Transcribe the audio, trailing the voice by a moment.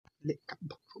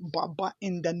Baba,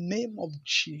 in the name of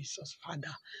Jesus,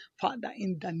 Father,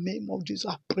 in the name of Jesus,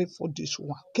 I pray for this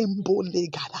one. Kembo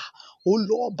Legada. Oh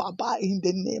Lord, Baba, in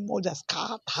the name of Jesus,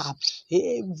 scatter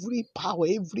every power,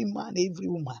 every man, every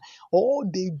woman, all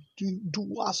the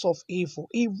doers of evil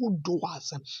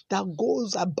doers that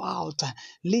goes about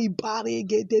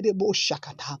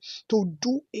to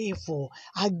do evil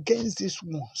against these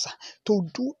ones, to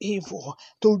do evil,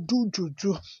 to do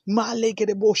juju,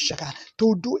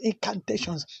 to do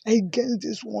incantations against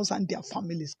these ones and their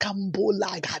families.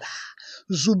 Kambolagada,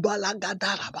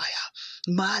 Zubalagadarabaya,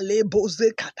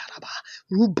 Maleboze Kataraba,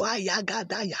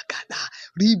 Rubayagada Yagada,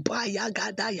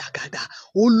 Ribayagada Yagada.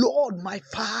 Oh Lord, my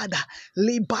Father,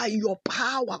 lay by your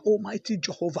power, Almighty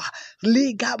Jehovah,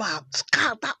 Ligaba,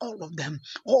 scatter all of them,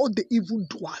 all the evil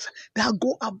doers that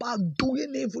go about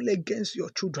doing evil against your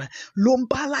children.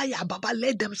 Lombalaya Baba,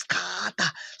 let them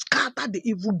scatter the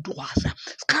evil doers,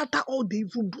 scatter all the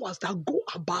evil doers that go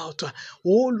about.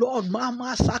 Oh Lord,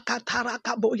 Mama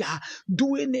Sakatarakaboya,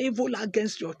 doing evil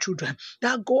against your children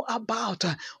that go about.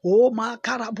 Oh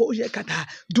Makaraboyekata,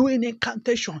 doing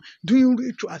incantation, doing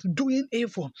rituals, doing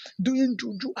evil, doing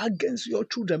juju against your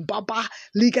children. Baba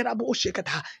Ligarabo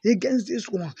against this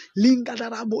one,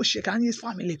 Lingadarabo and his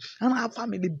family and our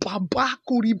family. Baba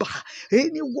Kuriba,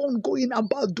 anyone going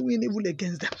about doing evil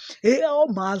against them. Oh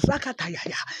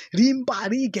Mazakataya,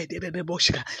 Rimbari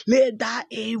Gedeboshika. Let that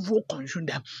evil consume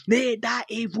them. Let that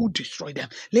evil destroy them.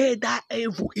 Let that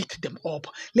evil eat them up.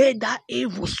 Let that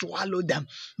evil swallow them.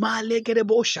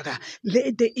 Malegereboshaka.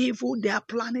 Let the evil they are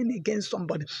planning against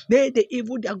somebody. Let the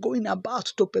evil they are going about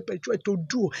to perpetuate, to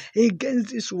do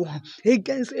against this one,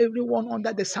 against everyone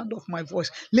under the sound of my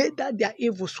voice. Let that their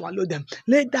evil swallow them.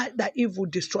 Let that their evil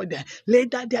destroy them.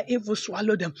 Let that their evil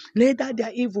swallow them. Let that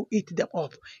their evil eat them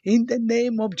up. In the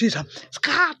name of Jesus,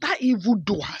 scatter evil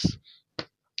doers.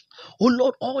 Oh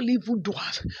Lord, all evil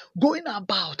doers going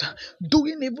about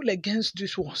doing evil against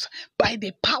these ones by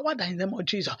the power that in the name of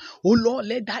Jesus. Oh Lord,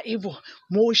 let that evil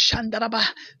Moshandaraba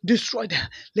destroy them.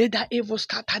 Let that evil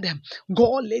scatter them.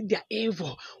 God, let their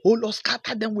evil. Oh Lord,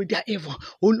 scatter them with their evil.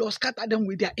 Oh Lord, scatter them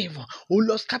with their evil. Oh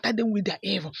Lord, scatter them with their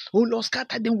evil. Oh Lord,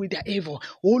 scatter them with their evil.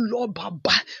 Oh Lord,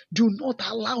 Baba, do not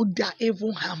allow their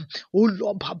evil harm. Oh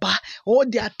Lord, Baba, all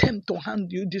the attempt to harm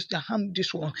you, to harm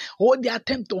this one, all the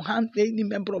attempt to harm any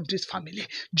member of this family.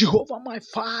 Jehovah, my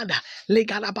Father, oh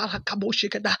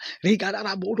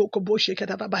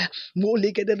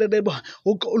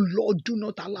God, Lord, do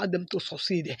not allow them to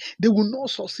succeed. They will not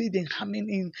succeed in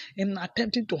harming, in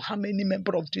attempting to harm any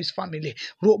member of this family.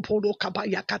 They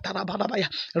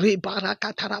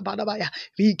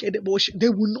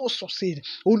will not succeed.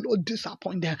 Oh Lord,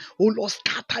 disappoint them. Oh Lord,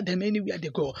 scatter them anywhere they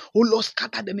go. Oh Lord,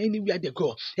 scatter them anywhere they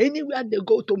go. Anywhere they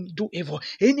go to do evil.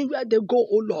 Anywhere they go,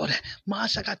 oh Lord,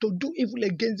 Mashaka, to do evil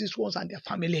against these ones and their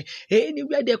family.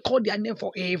 Anywhere they call their name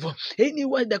for evil.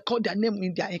 Anywhere they call their name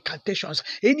in their incantations.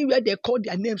 Anywhere they call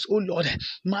their names, oh Lord,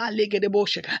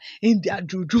 in their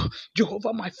juju.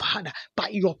 Jehovah, my Father, by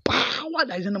your power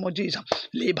that is in the name of Jesus.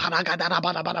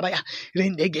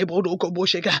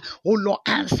 Oh Lord,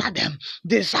 answer them,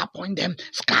 disappoint them,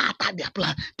 scatter their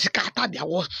plan, scatter their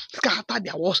words, scatter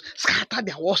their words, scatter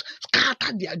their words,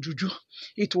 scatter their juju.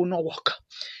 It will not work.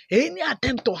 Any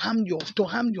attempt to harm your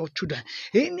children,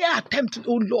 any attempt,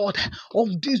 oh Lord,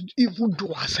 of these evil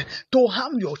doers to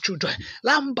harm your children,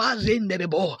 Lamba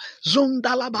zenderebo,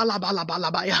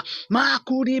 zundalabalabalabaya,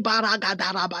 makuri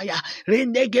baragadarabaya,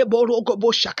 rendege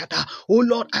borogobo shakata. Oh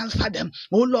Lord, answer them.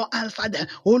 Oh Lord, answer them.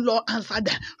 Oh Lord, answer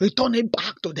them. Return it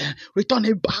back to them. Return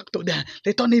it back to them.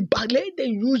 Return it back. Let them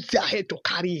use their head to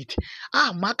carry it.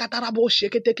 Ah, makatarabo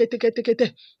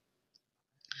shekete.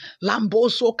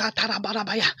 Lamboso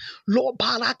katarabarabaya, lo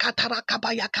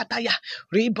barakatarakabaya kataya,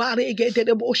 ribare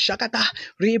gedebo shakata,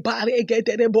 ribare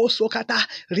gedebo sokata,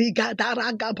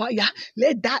 rigadaragabaya.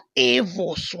 Let that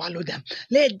evil swallow them.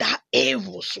 Let that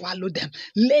evil swallow them.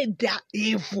 Let that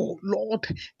evil, Lord,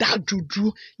 that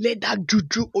juju, let that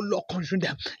juju, oh Lord, consume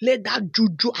them. Let that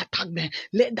juju attack them.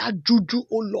 Let that juju,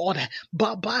 oh Lord,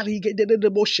 babari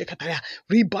gedebo shakataya,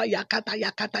 ribaya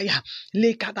kataya,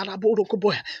 le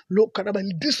kataraborokoboya, lo karaba.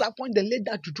 Disappoint them. Let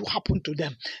that juju happen to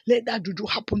them. Let that juju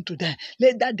happen to them.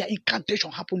 Let that their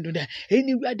incantation happen to them.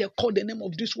 Anywhere they call the name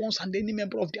of these ones and any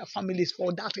member of their families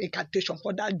for that incantation,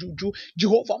 for that juju,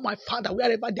 Jehovah, my Father,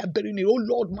 wherever they are burying it, oh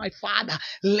Lord, my Father,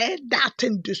 let that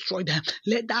thing destroy them.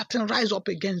 Let that thing rise up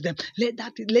against them. Let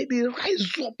it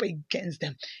rise up against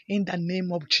them in the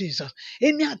name of Jesus.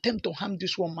 Any attempt to harm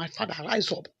this one, my Father,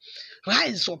 rise up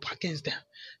against them.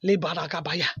 They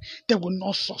will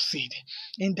not succeed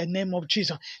in the name of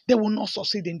Jesus. They will not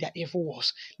succeed in their evil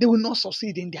works. They will not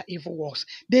succeed in their evil works.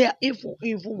 They are evil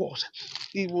works.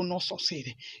 It will not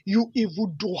succeed. You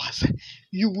evildoers,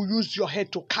 you will use your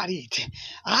head to carry it.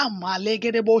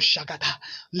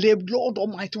 The Lord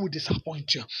Almighty will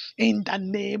disappoint you in the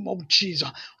name of Jesus.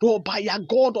 Lord, by your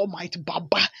God Almighty,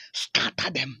 Baba,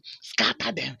 scatter them,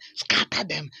 scatter them, scatter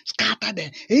them, scatter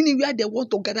them. Anywhere they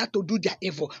want to gather to do their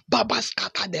evil, Baba,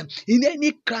 scatter them. In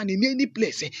any clan, in any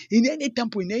place, in any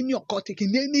temple, in any occultic,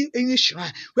 in any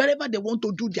shrine, wherever they want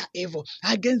to do their evil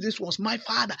against this ones, my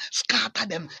Father, scatter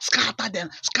them, scatter them,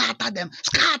 scatter them,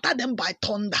 scatter them by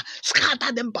thunder,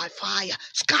 scatter them by fire,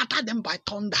 scatter them by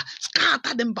thunder,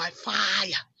 scatter them by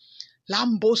fire.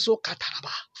 Lamboso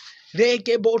kataraba.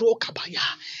 Regeboro kabaya.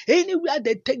 Anywhere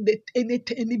they take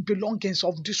any belongings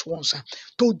of these ones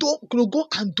to go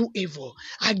and do evil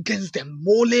against them.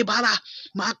 Molebara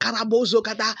makarabozo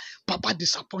kata. Papa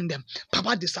disappoint them.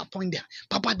 Papa disappoint them.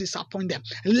 Papa disappoint them.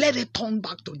 Let it turn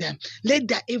back to them. Let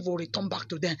their evil return back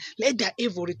to them. Let their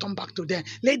evil return back to them.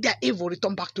 Let their evil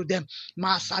return back to them.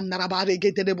 Masanarabare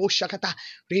geterebo shakata.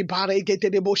 Ribare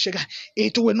geterebo shaka.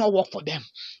 It will not work for them.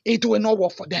 It will not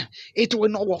work for them. It will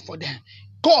not work for them.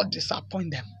 God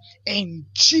disappoint them in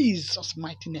Jesus'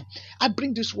 mighty name. I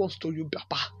bring these words to you,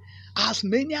 Papa. As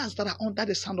many as that are under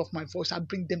the sound of my voice, I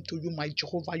bring them to you, my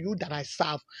Jehovah, you that I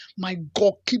serve. My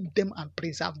God, keep them and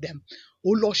preserve them.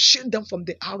 Oh Lord, shield them from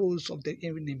the arrows of the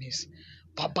enemies.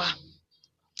 Papa,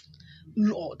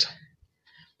 Lord,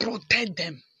 protect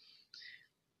them.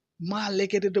 Oh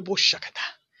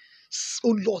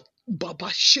Lord, Baba,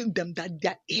 shield them that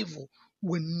their evil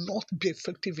will not be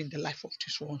effective in the life of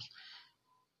these ones.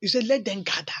 You said, let them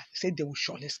gather. He said, they will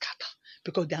surely scatter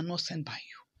because they are not sent by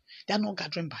you. They are not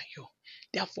gathering by you.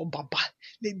 Therefore, Baba,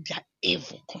 let their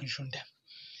evil consume them.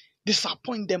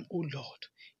 Disappoint them, O Lord,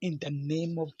 in the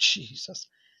name of Jesus.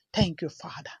 Thank you,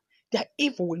 Father. Their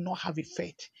evil will not have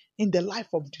effect in the life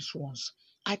of these ones.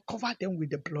 I cover them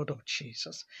with the blood of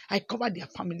Jesus. I cover their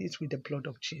families with the blood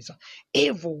of Jesus.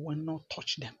 Evil will not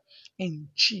touch them. In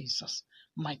Jesus'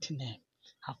 mighty name,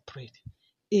 I've prayed.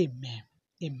 Amen.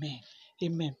 Amen.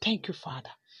 Amen. Thank you, Father.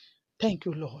 Thank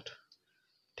you, Lord.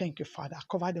 Thank you, Father. I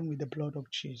cover them with the blood of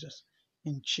Jesus.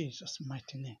 In Jesus'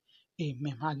 mighty name.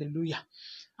 Amen. Hallelujah.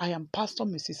 I am Pastor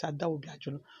Mrs. Adaobi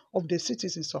Ajolo of the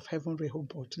Citizens of Heaven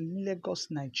Rehoboth, Lagos,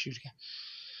 Nigeria.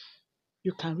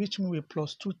 You can reach me with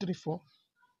 +234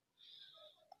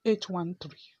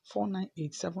 813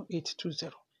 498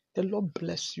 7820. The Lord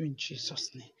bless you in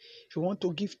Jesus' name. If you want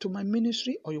to give to my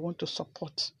ministry or you want to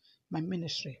support my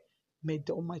ministry, may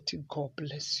the Almighty God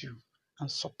bless you and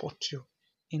support you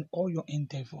in all your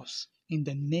endeavors. In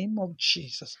the name of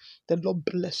Jesus, the Lord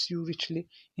bless you richly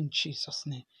in Jesus'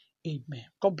 name. Amen.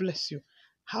 God bless you.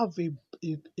 Have a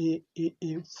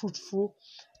fruitful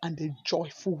and a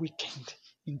joyful weekend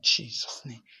in Jesus'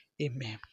 name. Amen.